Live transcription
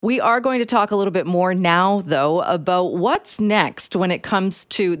We are going to talk a little bit more now, though, about what's next when it comes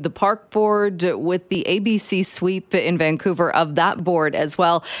to the park board with the ABC sweep in Vancouver of that board as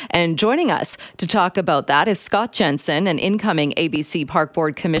well. And joining us to talk about that is Scott Jensen, an incoming ABC Park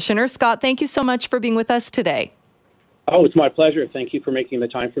Board Commissioner. Scott, thank you so much for being with us today. Oh, it's my pleasure. Thank you for making the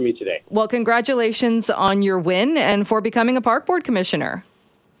time for me today. Well, congratulations on your win and for becoming a Park Board Commissioner.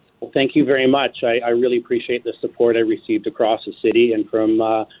 Well, thank you very much. I really appreciate the support I received across the city and from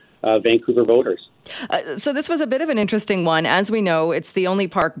Vancouver voters. So this was a bit of an interesting one. As we know, it's the only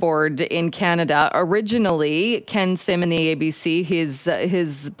park board in Canada. Originally, Ken Sim and the ABC,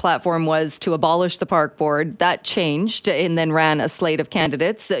 his platform was to abolish the park board. That changed and then ran a slate of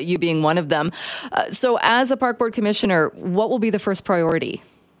candidates, you being one of them. So as a park board commissioner, what will be the first priority?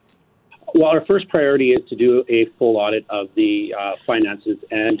 Well, our first priority is to do a full audit of the finances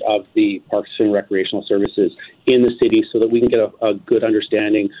and of the parks and recreational services in the city so that we can get a good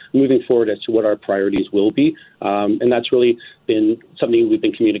understanding moving forward as to what our priorities will be. And that's really been something we've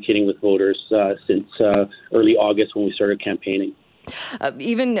been communicating with voters since early August when we started campaigning.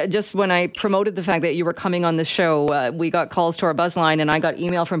 Even just when I promoted the fact that you were coming on the show, we got calls to our buzz line and I got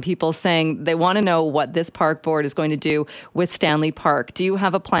email from people saying they want to know what this park board is going to do with Stanley Park. Do you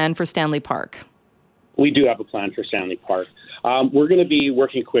have a plan for Stanley Park? We do have a plan for Stanley Park. We're going to be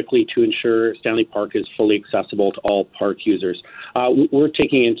working quickly to ensure Stanley Park is fully accessible to all park users. We're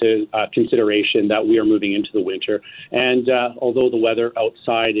taking into consideration that we are moving into the winter, and although the weather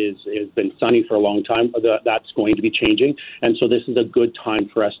outside has been sunny for a long time, that's going to be changing, and so this is a good time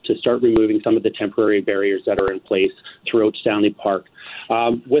for us to start removing some of the temporary barriers that are in place throughout Stanley Park.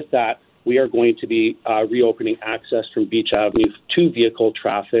 With that, we are going to be reopening access from Beach Avenue to vehicle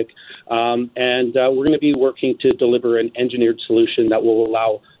traffic, and we're going to be working to deliver an engineered solution that will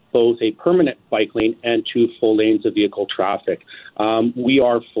allow both a permanent bike lane and 2 full lanes of vehicle traffic. We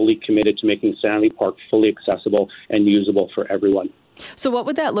are fully committed to making Stanley Park fully accessible and usable for everyone. So what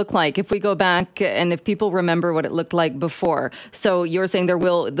would that look like if we go back and if people remember what it looked like before? So you're saying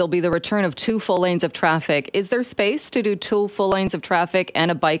there'll be the return of 2 full lanes of traffic. Is there space to do 2 full lanes of traffic and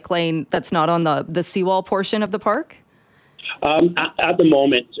a bike lane that's not on the seawall portion of the park? At the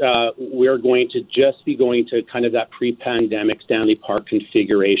moment, we're going to just be going to kind of that pre-pandemic Stanley Park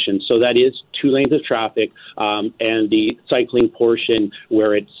configuration. So that is 2 lanes of traffic, and the cycling portion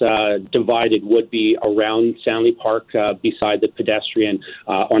where it's divided would be around Stanley Park beside the pedestrian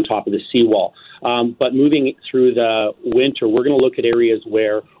on top of the seawall. But moving through the winter, we're going to look at areas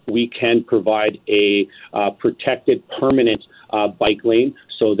where we can provide a protected permanent bike lane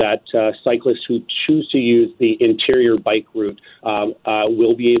so that cyclists who choose to use the interior bike route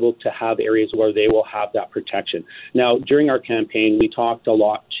will be able to have areas where they will have that protection. Now, during our campaign, we talked a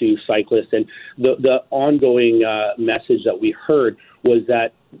lot to cyclists, and the ongoing message that we heard was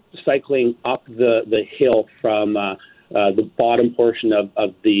that cycling up the hill from the bottom portion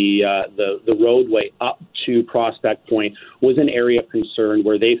of the roadway up to Prospect Point was an area of concern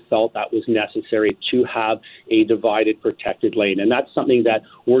where they felt that was necessary to have a divided protected lane. And that's something that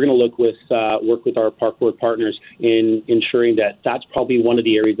we're going to work with our park board partners in ensuring that that's probably one of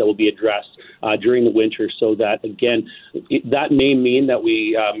the areas that will be addressed during the winter, so that, again, that may mean that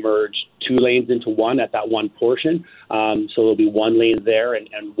we merge 2 lanes into one at that one portion. So there'll be 1 lane there and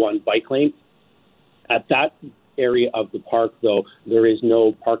 1 bike lane. At that area of the park, though, there is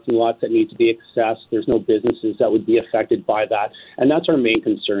no parking lots that need to be accessed. There's no businesses that would be affected by that. And that's our main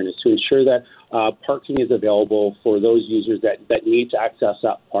concern, is to ensure that parking is available for those users that need to access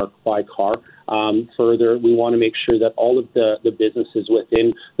that park by car. Further, we want to make sure that all of the businesses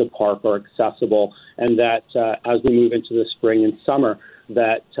within the park are accessible, and that as we move into the spring and summer,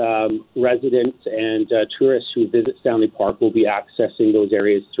 that residents and tourists who visit Stanley Park will be accessing those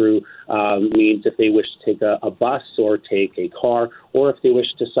areas through means if they wish to take a bus or take a car, or if they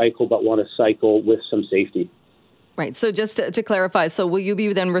wish to cycle but want to cycle with some safety. Right. So just to clarify, so will you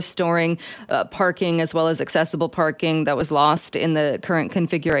be then restoring parking as well as accessible parking that was lost in the current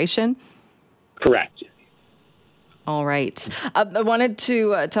configuration? Correct. All right. I wanted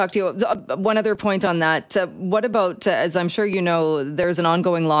to talk to you. One other point on that. What about, as I'm sure you know, there's an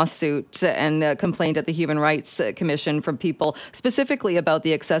ongoing lawsuit and a complaint at the Human Rights Commission from people specifically about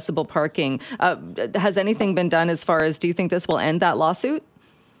the accessible parking. Has anything been done as far as, do you think this will end that lawsuit?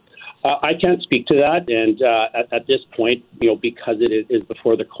 I can't speak to that, and at this point, because it is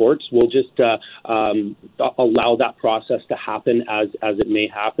before the courts, we'll just allow that process to happen as it may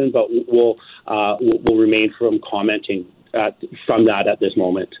happen, but we'll remain from commenting. from that at this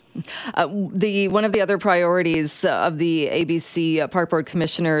moment. One of the other priorities of the ABC Park Board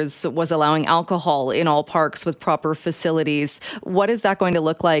Commissioners was allowing alcohol in all parks with proper facilities. What is that going to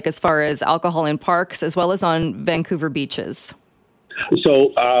look like as far as alcohol in parks as well as on Vancouver beaches?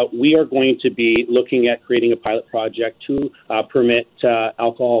 So we are going to be looking at creating a pilot project to permit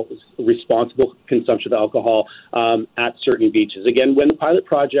responsible consumption of alcohol at certain beaches. Again, when the pilot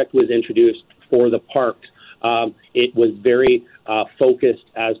project was introduced for the parks, it was very focused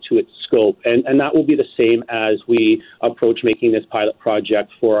as to its scope, and that will be the same as we approach making this pilot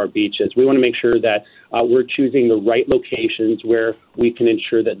project for our beaches. We want to make sure that we're choosing the right locations where we can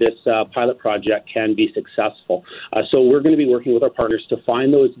ensure that this pilot project can be successful. So we're going to be working with our partners to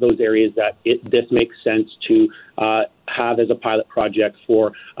find those areas that this makes sense to have as a pilot project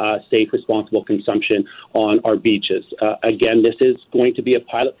for safe, responsible consumption on our beaches. Again, this is going to be a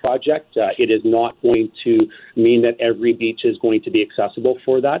pilot project. It is not going to mean that every beach is going to be accessible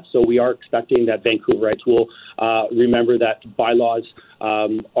for that. So we are expecting that Vancouverites will remember that bylaws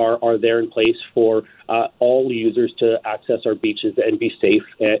are there in place for all users to access our beaches and be safe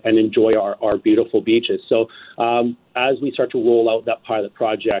and enjoy our beautiful beaches. So as we start to roll out that pilot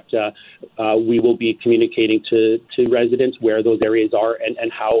project, we will be communicating to residents where those areas are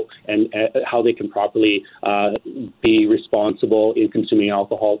and how they can properly be responsible in consuming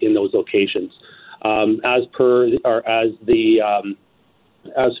alcohol in those locations. As for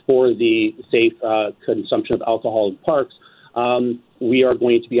the safe consumption of alcohol in parks, we are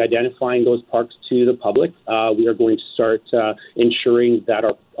going to be identifying those parks to the public. We are going to start ensuring that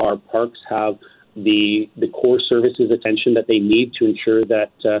our parks have the core services attention that they need to ensure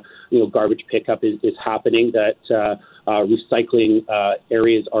that garbage pickup is happening, that recycling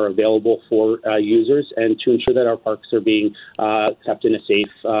areas are available for users, and to ensure that our parks are being kept in a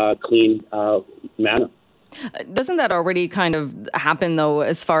safe, clean manner. Doesn't that already kind of happen, though,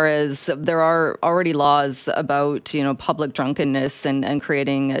 as far as there are already laws about, public drunkenness and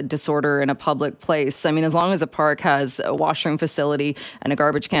creating a disorder in a public place? I mean, as long as a park has a washroom facility and a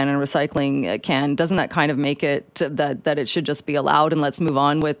garbage can and a recycling can, doesn't that kind of make it that it should just be allowed and let's move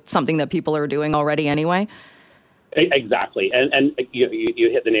on with something that people are doing already anyway? Exactly, and you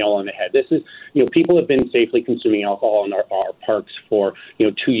hit the nail on the head. This is, people have been safely consuming alcohol in our parks for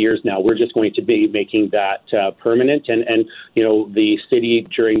 2 years now. We're just going to be making that permanent, and the city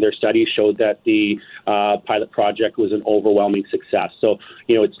during their study showed that the pilot project was an overwhelming success. So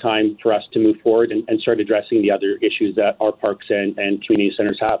it's time for us to move forward and start addressing the other issues that our parks and community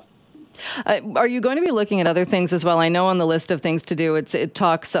centers have. Are you going to be looking at other things as well? I know on the list of things to do, it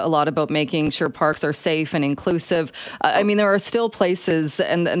talks a lot about making sure parks are safe and inclusive. I mean, there are still places,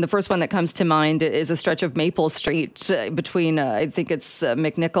 and the first one that comes to mind is a stretch of Maple Street between, I think it's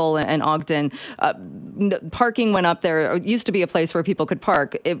McNichol and Ogden. Parking went up there. It used to be a place where people could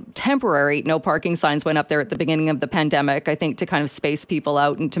park. Temporary no parking signs went up there at the beginning of the pandemic, I think, to kind of space people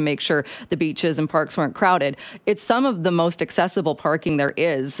out and to make sure the beaches and parks weren't crowded. It's some of the most accessible parking there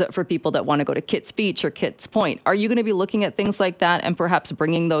is for people that want to go to Kitts Beach or Kitts Point. Are you going to be looking at things like that and perhaps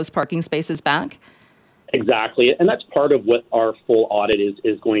bringing those parking spaces back? Exactly, and that's part of what our full audit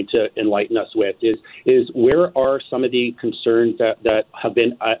is going to enlighten us with, is where are some of the concerns that have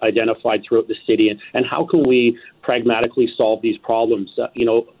been identified throughout the city, and how can we pragmatically solve these problems?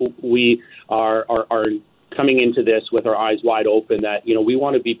 We are coming into this with our eyes wide open that, we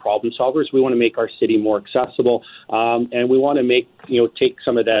want to be problem solvers. We want to make our city more accessible, and we want to take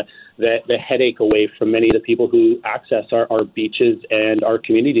some of the headache away from many of the people who access our beaches and our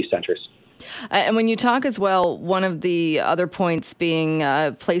community centers. And when you talk as well, one of the other points being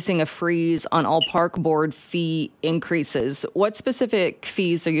placing a freeze on all park board fee increases. What specific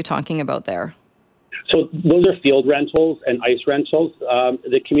fees are you talking about there? So those are field rentals and ice rentals.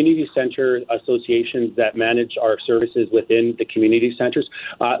 The community center associations that manage our services within the community centers,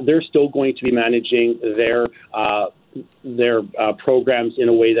 they're still going to be managing their programs in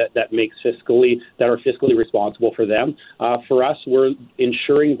a way that are fiscally responsible for them. For us, we're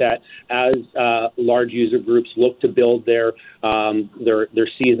ensuring that as large user groups look to build their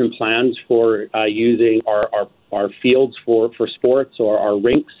season plans for using our fields for sports or our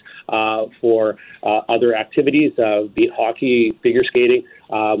rinks for other activities, be it hockey, figure skating,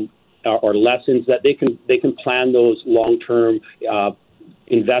 or lessons, that they can plan those long-term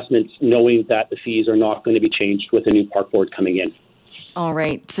investments, knowing that the fees are not going to be changed with a new park board coming in. All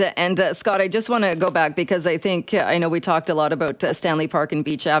right. And Scott, I just want to go back because I know we talked a lot about Stanley Park and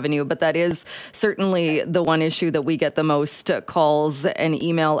Beach Avenue, but that is certainly the one issue that we get the most calls and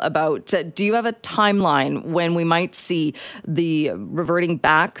email about. Do you have a timeline when we might see the reverting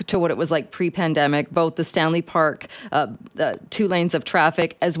back to what it was like pre-pandemic, both the Stanley Park, the 2 lanes of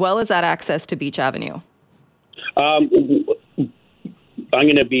traffic, as well as that access to Beach Avenue? I'm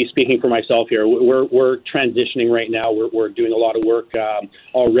going to be speaking for myself here. We're transitioning right now. We're doing a lot of work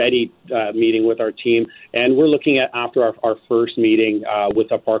already, meeting with our team, and we're looking at after our first meeting with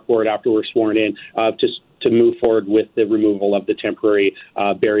the park board after we're sworn in, just to move forward with the removal of the temporary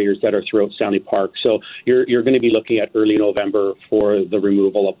barriers that are throughout Stanley Park. So you're going to be looking at early November for the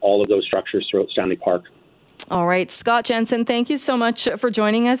removal of all of those structures throughout Stanley Park. All right. Scott Jensen, thank you so much for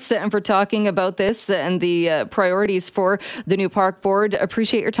joining us and for talking about this and the priorities for the new park board.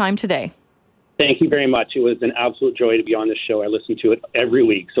 Appreciate your time today. Thank you very much. It was an absolute joy to be on this show. I listen to it every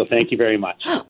week, so thank you very much.